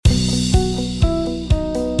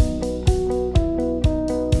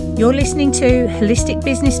You're listening to Holistic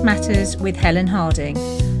Business Matters with Helen Harding,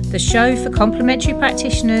 the show for complementary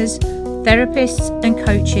practitioners, therapists and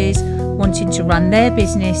coaches wanting to run their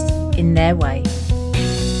business in their way.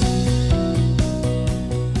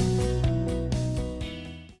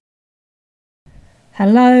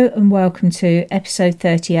 Hello and welcome to episode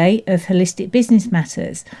 38 of Holistic Business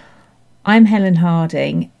Matters. I'm Helen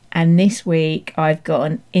Harding, and this week I've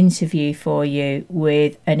got an interview for you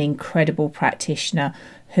with an incredible practitioner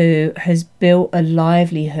who has built a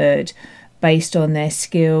livelihood based on their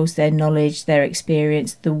skills, their knowledge, their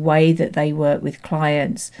experience, the way that they work with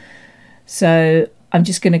clients. So I'm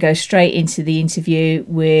just going to go straight into the interview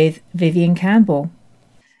with Vivian Campbell.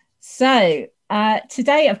 So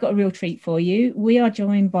today I've got a real treat for you. We are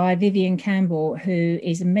joined by Vivian Campbell, who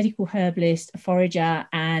is a medical herbalist, a forager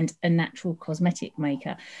and a natural cosmetic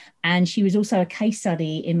maker. And she was also a case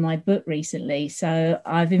study in my book recently. So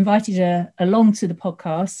I've invited her along to the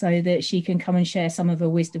podcast so that she can come and share some of her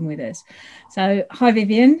wisdom with us. So hi,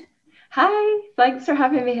 Vivian. Hi, thanks for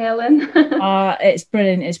having me, Helen. It's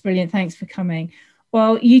brilliant. It's brilliant. Thanks for coming.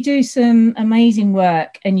 Well, you do some amazing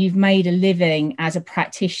work and you've made a living as a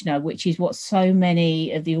practitioner, which is what so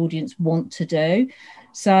many of the audience want to do.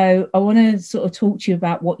 So I want to sort of talk to you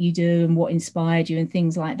about what you do and what inspired you and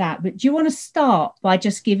things like that. But do you want to start by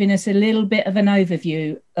just giving us a little bit of an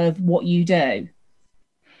overview of what you do?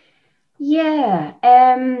 Yeah,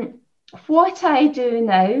 what I do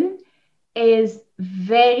now is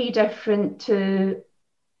very different to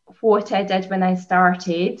what I did when I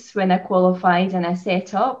started, when I qualified and I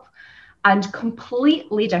set up, and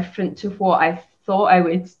completely different to what I thought I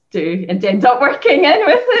would do and end up working in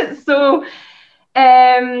with it. So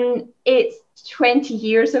it's 20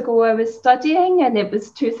 years ago I was studying, and it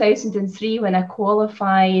was 2003 when I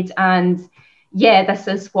qualified. And yeah, this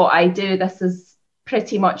is what I do. This is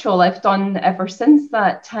pretty much all I've done ever since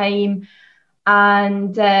that time.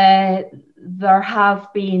 And there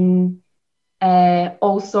have been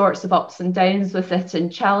all sorts of ups and downs with it,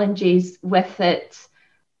 and challenges with it,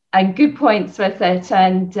 and good points with it.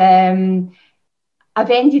 And I've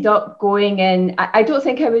ended up going in. I don't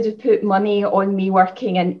think I would have put money on me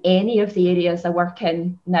working in any of the areas I work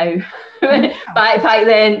in now. Back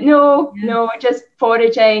then, no, just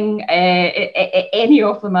foraging, any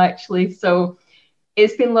of them actually. So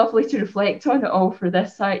it's been lovely to reflect on it all for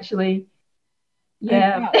this, actually.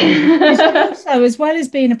 Yeah. So as well as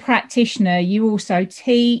being a practitioner, you also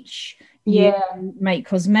teach, you make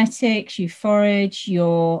cosmetics, you forage,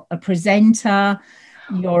 you're a presenter,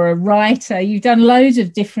 you're a writer. You've done loads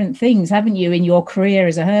of different things, haven't you, in your career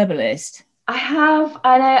as a herbalist? I have,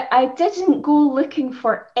 and I didn't go looking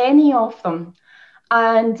for any of them.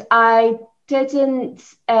 And I didn't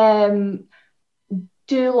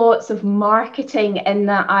do lots of marketing in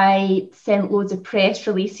that I sent loads of press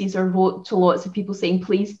releases or wrote to lots of people saying,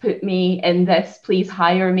 please put me in this, please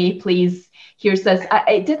hire me, please, here's this.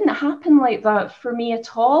 It didn't happen like that for me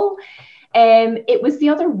at all. It was the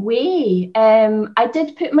other way. I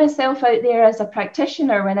did put myself out there as a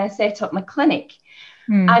practitioner when I set up my clinic,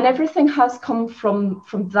 and everything has come from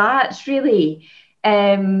that, really.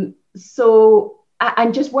 So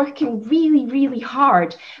I'm just working really, really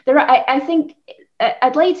hard. I think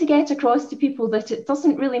I'd like to get across to people that it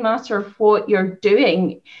doesn't really matter what you're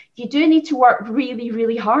doing. You do need to work really,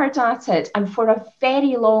 really hard at it, and for a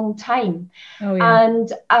very long time. Oh, yeah.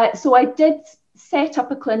 And so I did set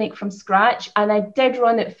up a clinic from scratch, and I did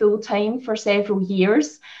run it full time for several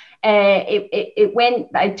years. It went,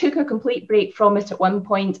 I took a complete break from it at one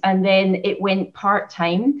point, and then it went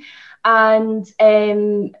part-time. And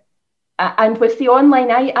with the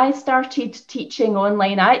online, I started teaching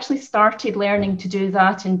online. I actually started learning to do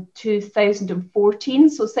that in 2014,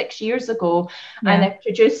 so 6 years ago. Yeah. And I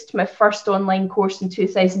produced my first online course in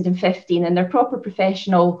 2015, and they're proper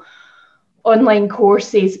professional online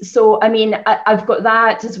courses. So, I mean, I've got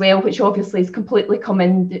that as well, which obviously has completely come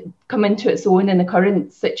into its own in the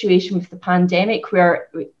current situation with the pandemic, where,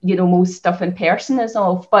 you know, most stuff in person is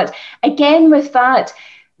off. But again, with that,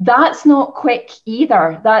 that's not quick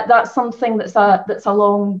either. That's something that's a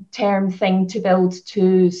long-term thing to build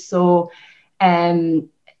too. So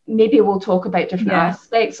maybe we'll talk about different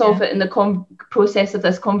aspects of it in the process of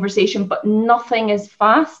this conversation, but nothing is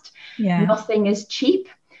fast, nothing is cheap,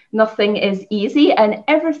 nothing is easy, and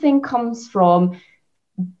everything comes from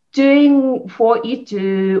doing what you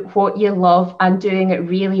do, what you love, and doing it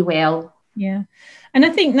really well. Yeah. And I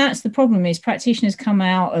think that's the problem, is practitioners come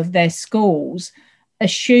out of their schools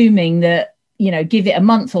assuming that, you know, give it a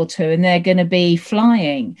month or two and they're going to be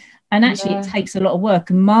flying. And actually it takes a lot of work,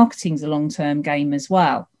 and marketing's a long-term game as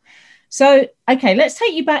well. So, okay, let's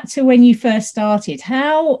take you back to when you first started.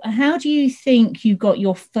 How do you think you got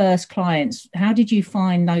your first clients? How did you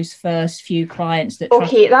find those first few clients that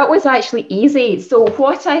Okay, that was actually easy. So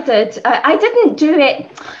what I did, I didn't do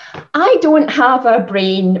it. I don't have a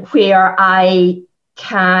brain where I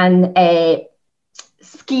can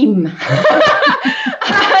scheme.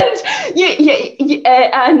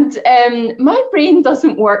 And my brain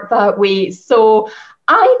doesn't work that way. So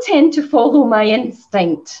I tend to follow my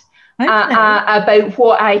instinct. Okay. About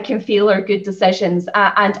what I can feel are good decisions.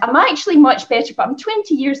 And I'm actually much better, but I'm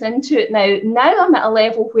 20 years into it now. Now I'm at a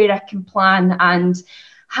level where I can plan and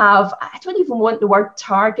have, I don't even want the word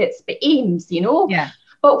targets, but aims, you know? Yeah.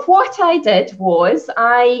 But what I did was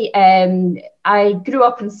I grew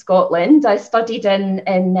up in Scotland. I studied in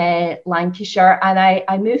Lancashire, and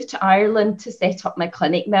I moved to Ireland to set up my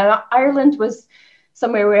clinic. Now, Ireland was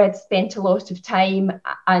somewhere where I'd spent a lot of time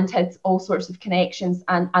and had all sorts of connections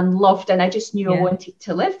and loved, and I just knew I wanted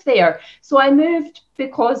to live there. So I moved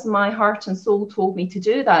because my heart and soul told me to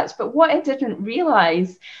do that. But what I didn't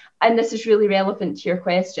realise, and this is really relevant to your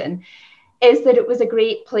question, is that it was a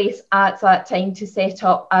great place at that time to set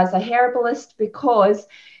up as a herbalist, because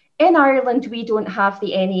in Ireland, we don't have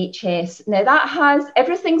the NHS. Now that has,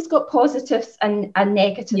 everything's got positives and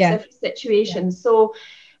negatives, every situation. Yeah. So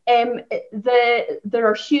there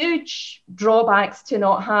are huge drawbacks to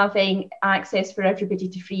not having access for everybody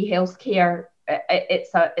to free healthcare.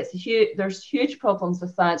 There's huge problems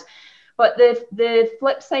with that. But the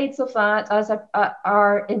flip sides of that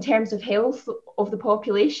are in terms of health of the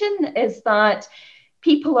population is that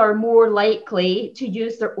people are more likely to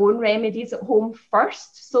use their own remedies at home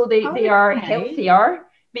first. So they are healthier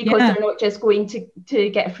because they're not just going to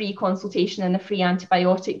get a free consultation and a free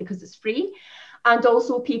antibiotic because it's free. And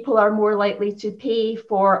also people are more likely to pay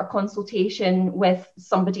for a consultation with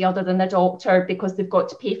somebody other than a doctor because they've got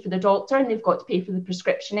to pay for the doctor and they've got to pay for the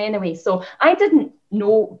prescription anyway. So I didn't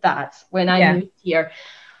know that when I moved here.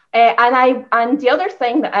 And the other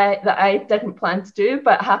thing that I didn't plan to do,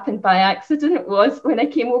 but happened by accident, was when I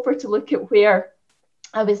came over to look at where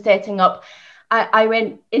I was setting up, I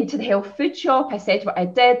went into the health food shop. I said what I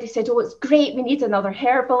did. They said, oh, it's great. We need another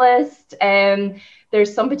herbalist.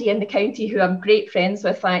 There's somebody in the county who I'm great friends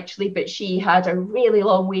with, actually, but she had a really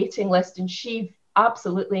long waiting list, and she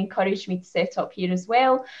absolutely encouraged me to set up here as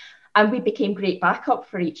well. And we became great backup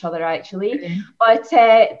for each other, actually. Mm-hmm. But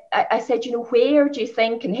I said, you know, where do you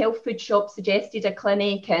think? And health food shop suggested a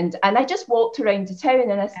clinic. And I just walked around the town,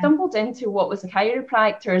 and I stumbled into what was a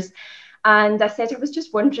chiropractor's. And I said, I was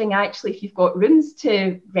just wondering, actually, if you've got rooms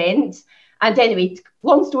to rent. And anyway,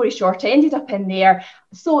 long story short, I ended up in there.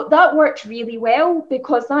 So that worked really well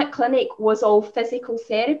because that clinic was all physical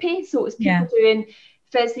therapy. So it was people doing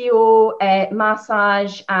physio,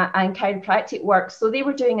 massage, and chiropractic work. So they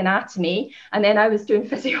were doing anatomy, and then I was doing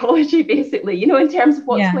physiology, basically, you know, in terms of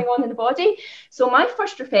what's going on in the body. So my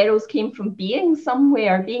first referrals came from being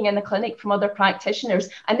somewhere, being in the clinic, from other practitioners.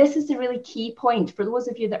 And this is the really key point for those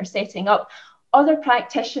of you that are setting up. Other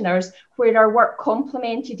practitioners where our work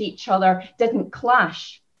complemented each other, didn't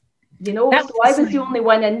clash, you know. So I was the only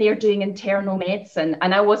one in there doing internal medicine,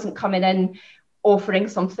 and I wasn't coming in offering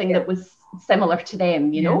something that was similar to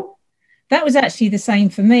them, you know. That was actually the same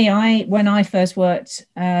for me. When I first worked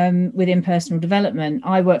within personal development,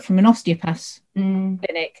 I worked from an osteopath's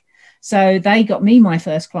clinic. So they got me my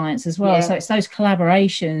first clients as well. So it's those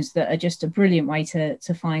collaborations that are just a brilliant way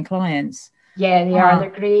to find clients. Yeah, they are. They're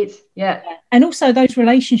great. Yeah. And also those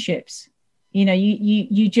relationships, you know,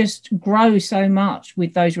 you just grow so much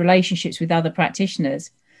with those relationships with other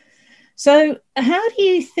practitioners. So how do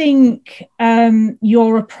you think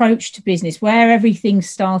your approach to business, where everything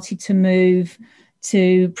started to move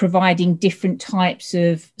to providing different types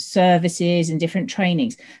of services and different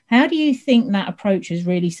trainings, how do you think that approach has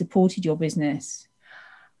really supported your business?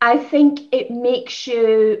 I think it makes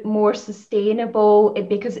you more sustainable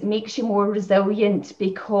because it makes you more resilient,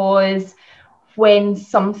 because when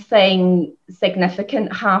something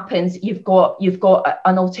significant happens, you've got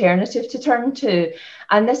an alternative to turn to.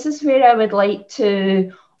 And this is where I would like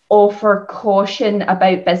to offer caution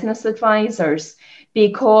about business advisors,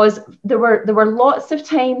 because there were lots of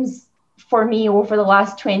times for me over the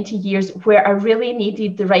last 20 years where I really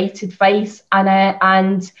needed the right advice,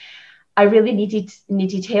 and I really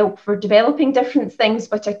needed help for developing different things,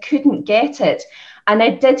 but I couldn't get it. And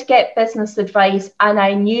I did get business advice, and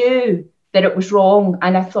I knew that it was wrong.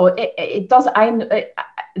 And I thought,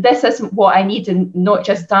 this isn't what I need, and not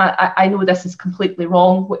just that, I know this is completely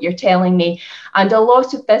wrong, what you're telling me. And a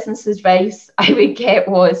lot of business advice I would get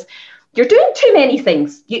was, you're doing too many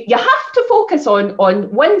things. You have to focus on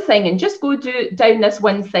one thing and just go down this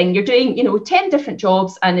one thing. You're doing, 10 different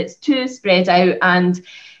jobs and it's too spread out.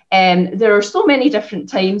 And there are so many different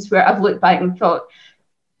times where I've looked back and thought,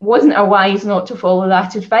 wasn't it wise not to follow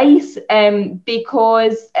that advice?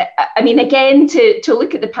 Because, I mean, again, to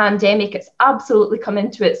look at the pandemic, it's absolutely come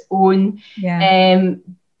into its own. Yeah.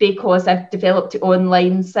 Because I've developed the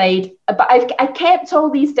online side. But I kept all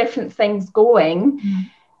these different things going.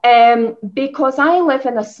 Because I live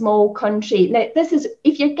in a small country. Now, this is,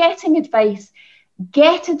 if you're getting advice,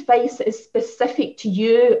 get advice that is specific to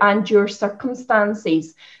you and your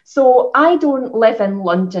circumstances. So I don't live in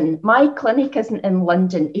London. My clinic isn't in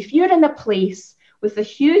London. If you're in a place with a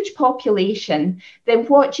huge population, then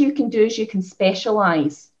what you can do is you can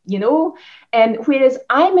specialise. Whereas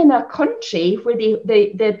I'm in a country where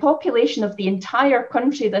the population of the entire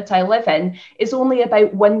country that I live in is only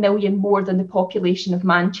about 1 million more than the population of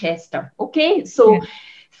Manchester. Okay, so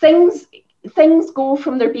things go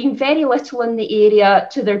from there being very little in the area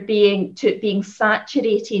to it being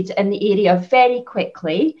saturated in the area very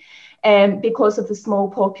quickly, because of the small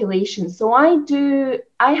population. So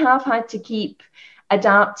I have had to keep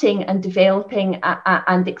adapting and developing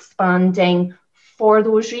and expanding for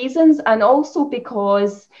those reasons, and also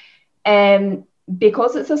because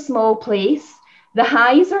it's a small place, the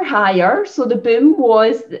highs are higher. So the boom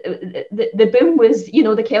was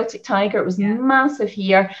the Celtic Tiger. It was massive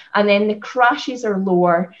here, and then the crashes are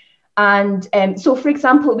lower. And so, for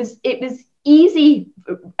example, it was easy.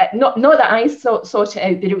 Not that I sought it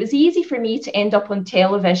out, but it was easy for me to end up on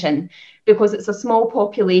television because it's a small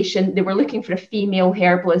population. They were looking for a female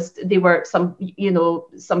herbalist.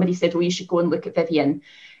 Somebody said, "Oh, you should go and look at Vivian."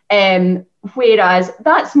 Whereas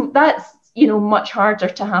that's much harder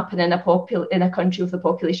to happen in a country with a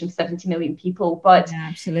population of 70 million people. But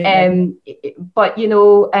absolutely.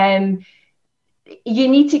 You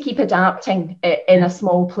need to keep adapting in a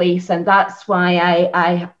small place, and that's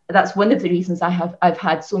why that's one of the reasons I've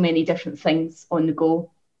had so many different things on the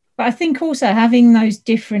go. But I think also having those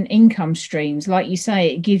different income streams, like you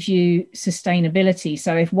say, it gives you sustainability.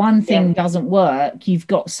 So if one thing doesn't work, you've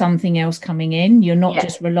got something else coming in. You're not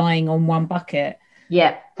just relying on one bucket.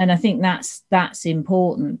 Yeah. And I think that's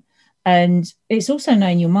important. And it's also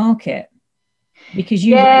knowing your market, because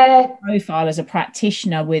you profile as a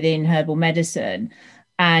practitioner within herbal medicine,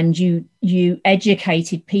 and you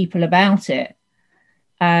educated people about it.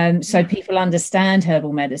 So people understand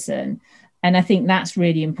herbal medicine. And I think that's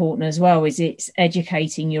really important as well, is it's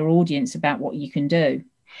educating your audience about what you can do.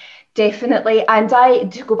 Definitely. And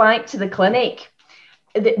to go back to the clinic,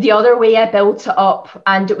 the other way I built it up,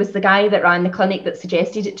 and it was the guy that ran the clinic that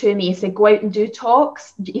suggested it to me. He said, go out and do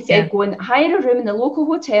talks. He said, go and hire a room in the local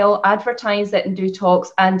hotel, advertise it and do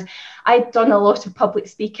talks. And I'd done a lot of public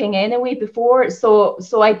speaking anyway before. So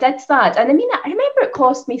I did that. And I mean, I remember it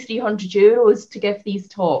cost me €300 to give these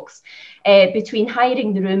talks, between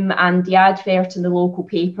hiring the room and the advert in the local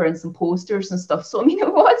paper and some posters and stuff. So, I mean,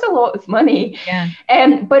 it was a lot of money.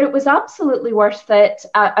 But it was absolutely worth it.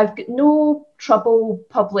 I've got no trouble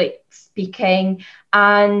public speaking,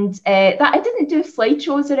 and that I didn't do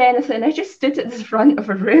slideshows or anything. I just stood at the front of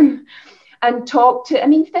a room and talked to,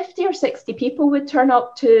 50 or 60 people would turn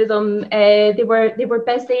up to them. They were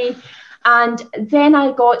busy. And then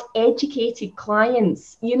I got educated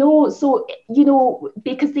clients, because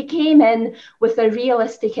they came in with a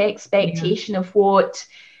realistic expectation of what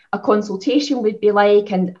a consultation would be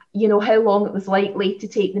like, and, how long it was likely to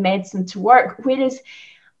take the medicine to work. Whereas,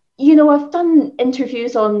 I've done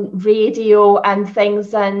interviews on radio and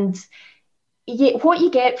things, and what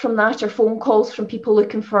you get from that are phone calls from people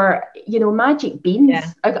looking for, magic beans,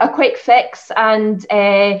 a quick fix. And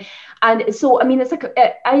so, it's like,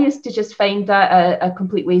 I used to just find that a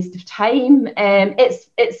complete waste of time. It's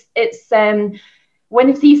one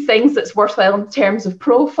of these things that's worthwhile in terms of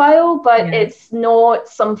profile, but it's not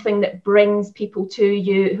something that brings people to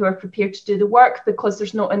you who are prepared to do the work, because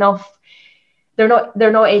there's not enough. They're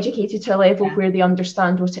not educated to a level where they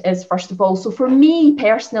understand what it is, first of all. So for me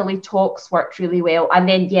personally, talks worked really well, and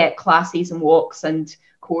then classes and walks and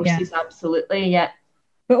courses, absolutely,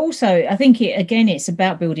 But also, I think it's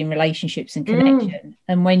about building relationships and connection.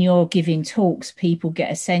 And when you're giving talks, people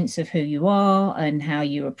get a sense of who you are and how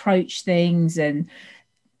you approach things, and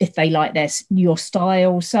if they like your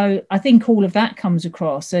style. So I think all of that comes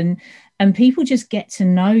across, and people just get to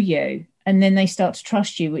know you, and then they start to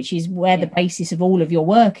trust you, which is where the basis of all of your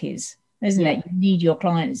work is, isn't it? You need your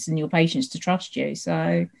clients and your patients to trust you.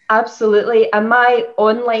 So absolutely. And my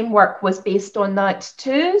online work was based on that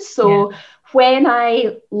too. So when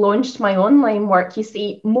I launched my online work, you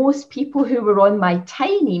see, most people who were on my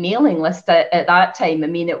tiny mailing list at that time, I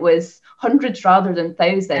mean, it was hundreds rather than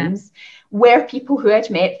thousands, were people who I'd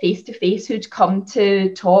met face to face, who'd come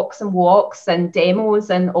to talks and walks and demos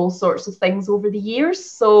and all sorts of things over the years.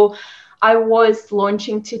 So I was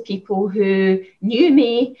launching to people who knew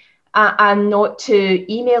me, and not to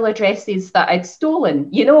email addresses that I'd stolen.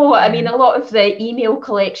 You know, I mean, a lot of the email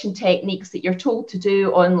collection techniques that you're told to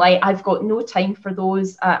do online, I've got no time for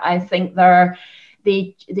those. I think they're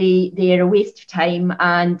a waste of time,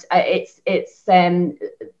 and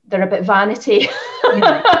they're a bit vanity.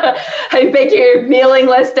 How big your mailing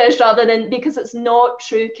list is, rather than, because it's not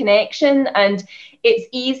true connection, and it's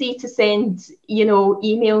easy to send, you know,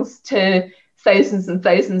 emails to thousands and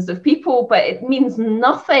thousands of people, but it means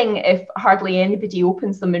nothing if hardly anybody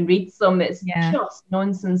opens them and reads them. It's just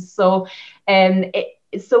nonsense. So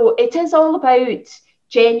it is all about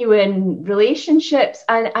genuine relationships,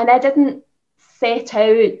 and I didn't set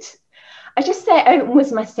out, I just set out and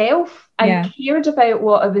was myself, and cared about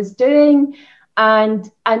what I was doing,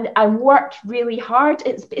 and worked really hard.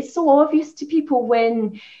 It's so obvious to people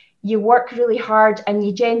when you work really hard and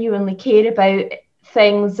you genuinely care about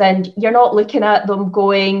things, and you're not looking at them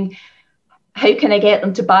going, how can I get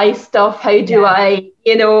them to buy stuff? How do I,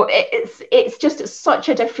 you know, it's such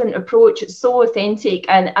a different approach. It's so authentic,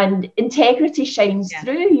 and integrity shines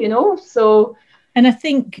through, you know. So, and I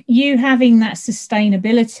think you having that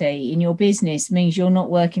sustainability in your business means you're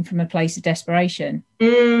not working from a place of desperation.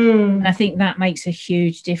 And I think that makes a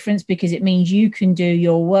huge difference, because it means you can do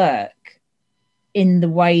your work in the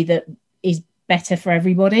way that is better for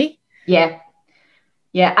everybody.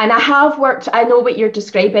 Yeah, and I have worked, I know what you're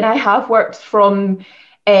describing, I have worked from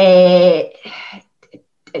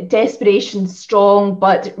desperation strong,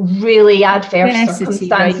 but really adverse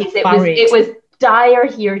circumstances. It was dire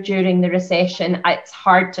here during the recession. It's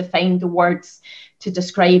hard to find the words to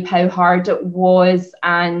describe how hard it was.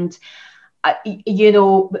 And you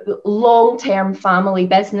know, long-term family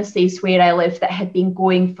businesses where I live that had been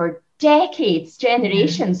going for decades,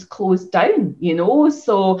 generations, closed down, you know.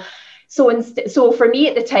 So for me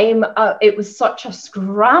at the time, it was such a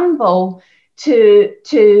scramble to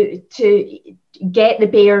get the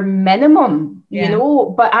bare minimum, you know.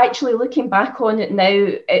 But actually looking back on it now,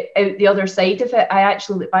 out the other side of it, I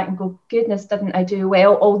actually look back and go, goodness, didn't I do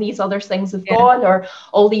well? All these other things have gone, or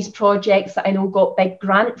all these projects that I know got big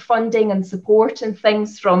grant funding and support and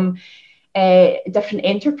things from different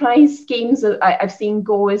enterprise schemes that I've seen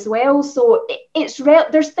go as well. So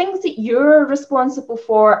there's things that you're responsible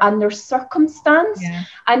for, and there's circumstance,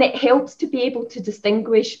 and it helps to be able to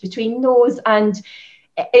distinguish between those. And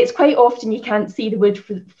it's quite often you can't see the wood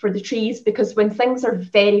for the trees, because when things are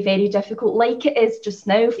very, very difficult, like it is just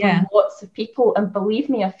now for lots of people, and believe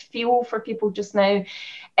me, I feel for people just now,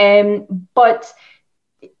 but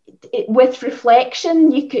with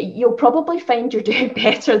reflection, you'll probably find you're doing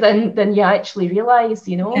better than you actually realize,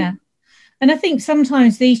 you know. And I think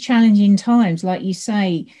sometimes these challenging times, like you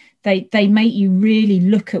say, they make you really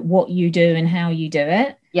look at what you do and how you do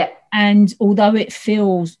it. And although it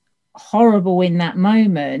feels horrible in that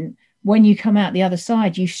moment, when you come out the other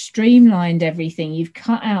side, you've streamlined everything, you've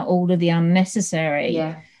cut out all of the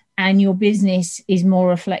unnecessary, and your business is more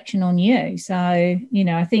reflection on you. So, you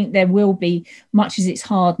know, I think there will be, much as it's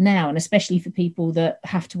hard now, and especially for people that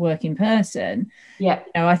have to work in person, you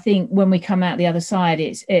know, I think when we come out the other side,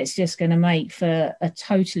 it's just going to make for a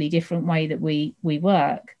totally different way that we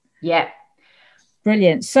work.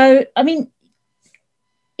 Brilliant. So, I mean,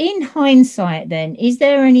 in hindsight then, is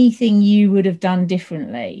there anything you would have done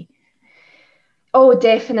differently? Oh,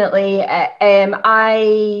 definitely.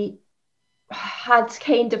 I had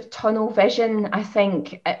kind of tunnel vision, I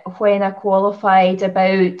think, when I qualified,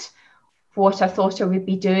 about what I thought I would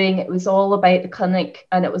be doing. It was all about the clinic,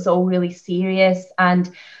 and it was all really serious.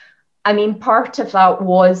 And I mean, part of that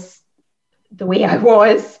was the way I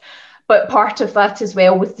was, but part of that as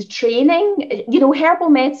well was the training. You know, herbal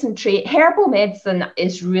medicine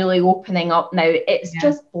is really opening up now. It's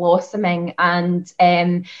just blossoming, and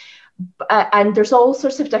there's all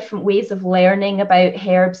sorts of different ways of learning about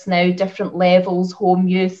herbs now, different levels, home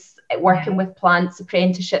use, working with plants,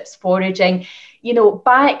 apprenticeships, foraging. You know,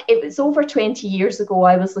 it was over 20 years ago,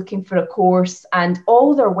 I was looking for a course, and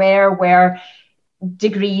all there were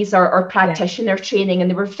degrees or practitioner training, and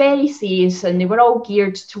they were very serious, and they were all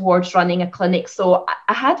geared towards running a clinic. So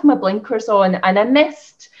I had my blinkers on, and I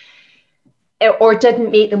missed or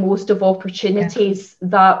didn't make the most of opportunities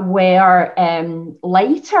that were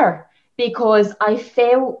lighter, because I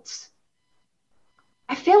felt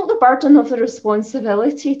I felt the burden of the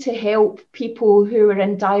responsibility to help people who were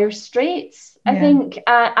in dire straits, I think.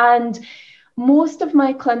 And most of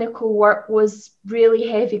my clinical work was really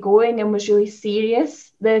heavy going and was really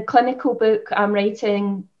serious. The clinical book I'm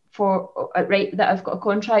writing that I've got a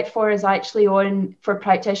contract for is actually on for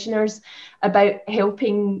practitioners about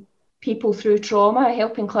helping people through trauma,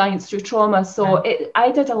 helping clients through trauma. So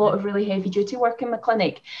I did a lot of really heavy duty work in my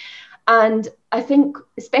clinic. And I think,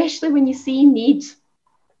 especially when you see need,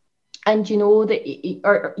 and you know that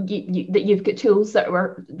that you've got tools that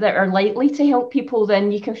are likely to help people,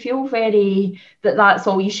 then you can feel that's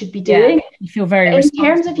all you should be doing. Yeah, you feel very in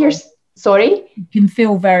terms of your sorry. You can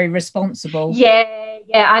feel very responsible. Yeah,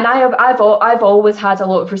 and I've always had a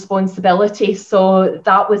lot of responsibility, so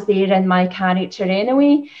that was there in my character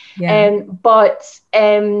anyway. But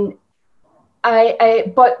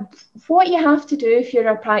what you have to do if you're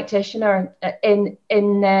a practitioner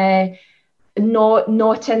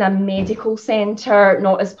not in a medical centre,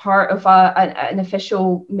 not as part of an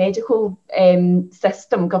official medical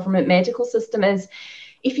system, government medical system, is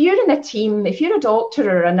if you're in a team, if you're a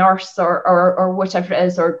doctor or a nurse or whatever it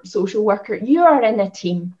is, or social worker, you are in a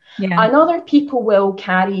team. And other people will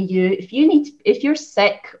carry you. If you're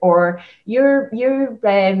sick, or you're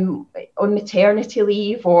on maternity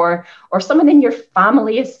leave, or someone in your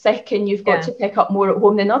family is sick and you've got to pick up more at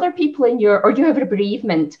home, then other people or you have a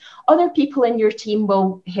bereavement, other people in your team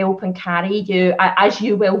will help and carry you, as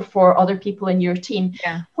you will for other people in your team.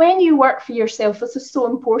 When you work for yourself, this is so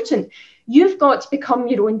important. You've got to become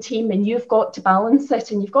your own team, and you've got to balance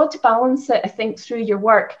it. And you've got to balance it, I think, through your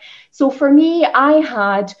work. So for me, I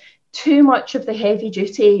had too much of the heavy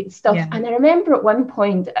duty stuff. And I remember at one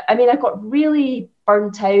point, I got really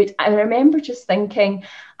burnt out. I remember just thinking,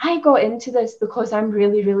 I got into this because I'm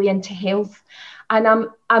really, really into health. And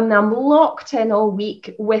I'm locked in all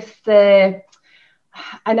week with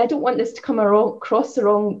and I don't want this to come across the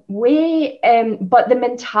wrong way, but the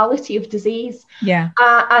mentality of disease.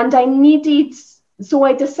 And so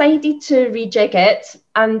I decided to rejig it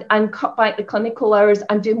and cut back the clinical hours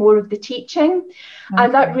and do more of the teaching.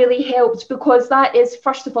 And that really helped, because that is,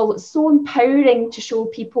 first of all, it's so empowering to show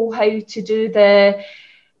people how to do the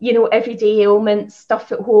everyday ailment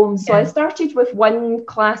stuff at home. So I started with one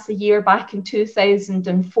class a year back in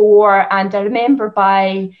 2004, and I remember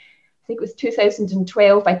by, I think it was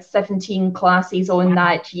 2012, I had 17 classes on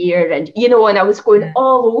that year. And, and I was going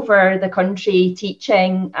all over the country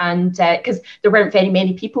teaching, and because there weren't very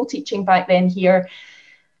many people teaching back then here.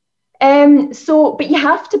 But you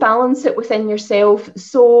have to balance it within yourself.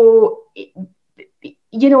 So,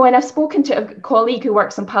 and I've spoken to a colleague who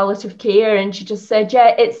works in palliative care, and she just said,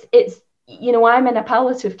 it's I'm in a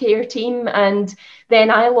palliative care team, and then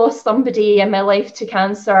I lost somebody in my life to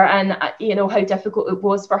cancer, and how difficult it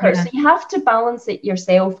was for her. So you have to balance it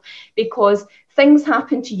yourself, because things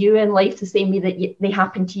happen to you in life the same way that they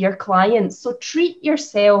happen to your clients. So treat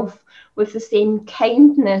yourself with the same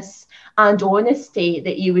kindness and honesty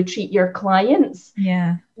that you would treat your clients.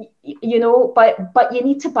 But you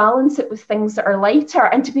need to balance it with things that are lighter,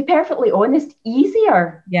 and, to be perfectly honest,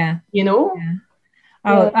 easier.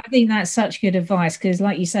 I think that's such good advice, because,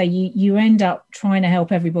 like you say, you end up trying to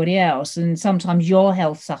help everybody else, and sometimes your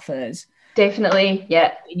health suffers. Definitely,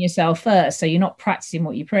 in yourself first, so you're not practicing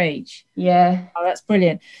what you preach. Oh, that's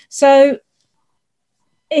brilliant. So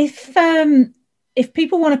if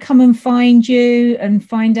people want to come and find you and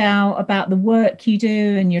find out about the work you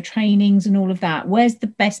do and your trainings and all of that, where's the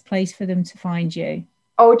best place for them to find you?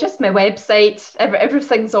 Oh, just my website.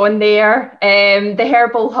 Everything's on there.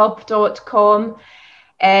 theherbalhub.com.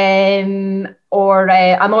 Or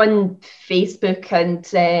I'm on Facebook and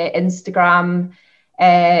Instagram,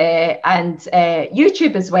 and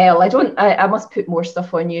YouTube as well. I must put more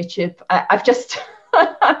stuff on YouTube. I've just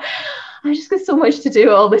got so much to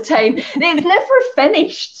do all the time. It's never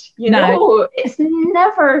finished, it's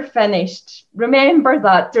never finished. Remember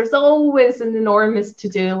that. There's always an enormous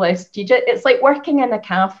to-do list. It's like working in a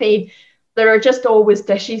cafe. There are just always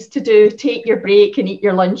dishes to do. Take your break and eat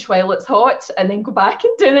your lunch while it's hot, and then go back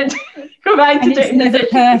and do it. Go back to doing it. It's never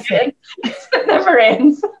perfect. It never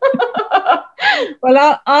ends.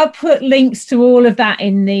 Well, I'll put links to all of that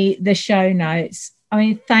in the show notes.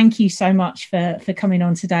 Thank you so much for coming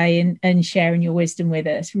on today and sharing your wisdom with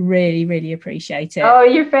us. Really, really appreciate it. Oh,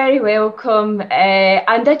 you're very welcome.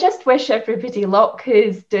 And I just wish everybody luck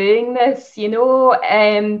who's doing this,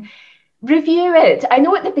 review it. I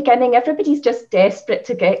know at the beginning, everybody's just desperate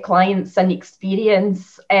to get clients and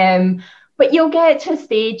experience. But you'll get to a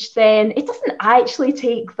stage then, it doesn't actually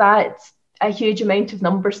take that a huge amount of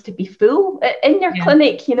numbers to be full in your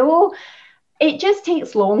clinic, It just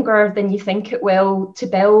takes longer than you think it will to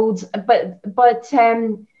build, but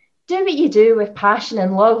do what you do with passion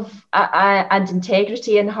and love and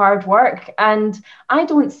integrity and hard work, and I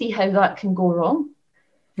don't see how that can go wrong.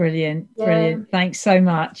 Brilliant. Thanks so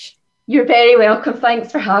much. You're very welcome.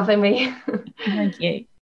 Thanks for having me. Thank you.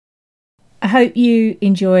 I hope you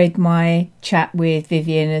enjoyed my chat with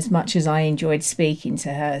Vivienne as much as I enjoyed speaking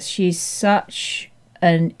to her. She's such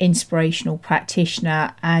an inspirational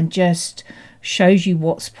practitioner and just shows you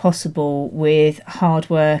what's possible with hard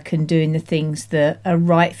work and doing the things that are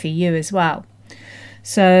right for you as well.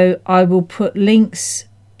 So I will put links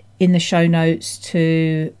in the show notes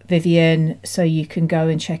to Vivienne so you can go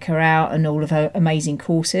and check her out and all of her amazing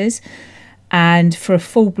courses. And for a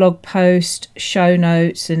full blog post, show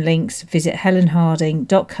notes and links, visit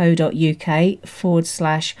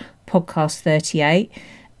helenharding.co.uk/podcast 38.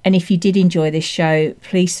 And if you did enjoy this show,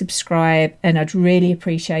 please subscribe, and I'd really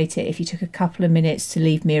appreciate it if you took a couple of minutes to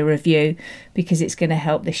leave me a review, because it's going to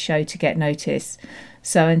help this show to get noticed.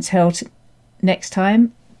 So until next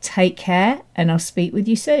time, take care, and I'll speak with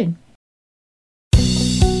you soon.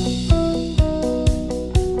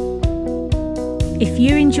 If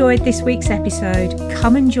you enjoyed this week's episode,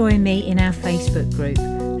 come and join me in our Facebook group,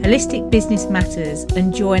 Holistic Business Matters,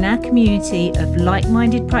 and join our community of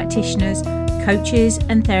like-minded practitioners, coaches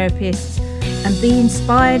and therapists, and be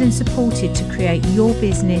inspired and supported to create your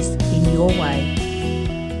business in your way.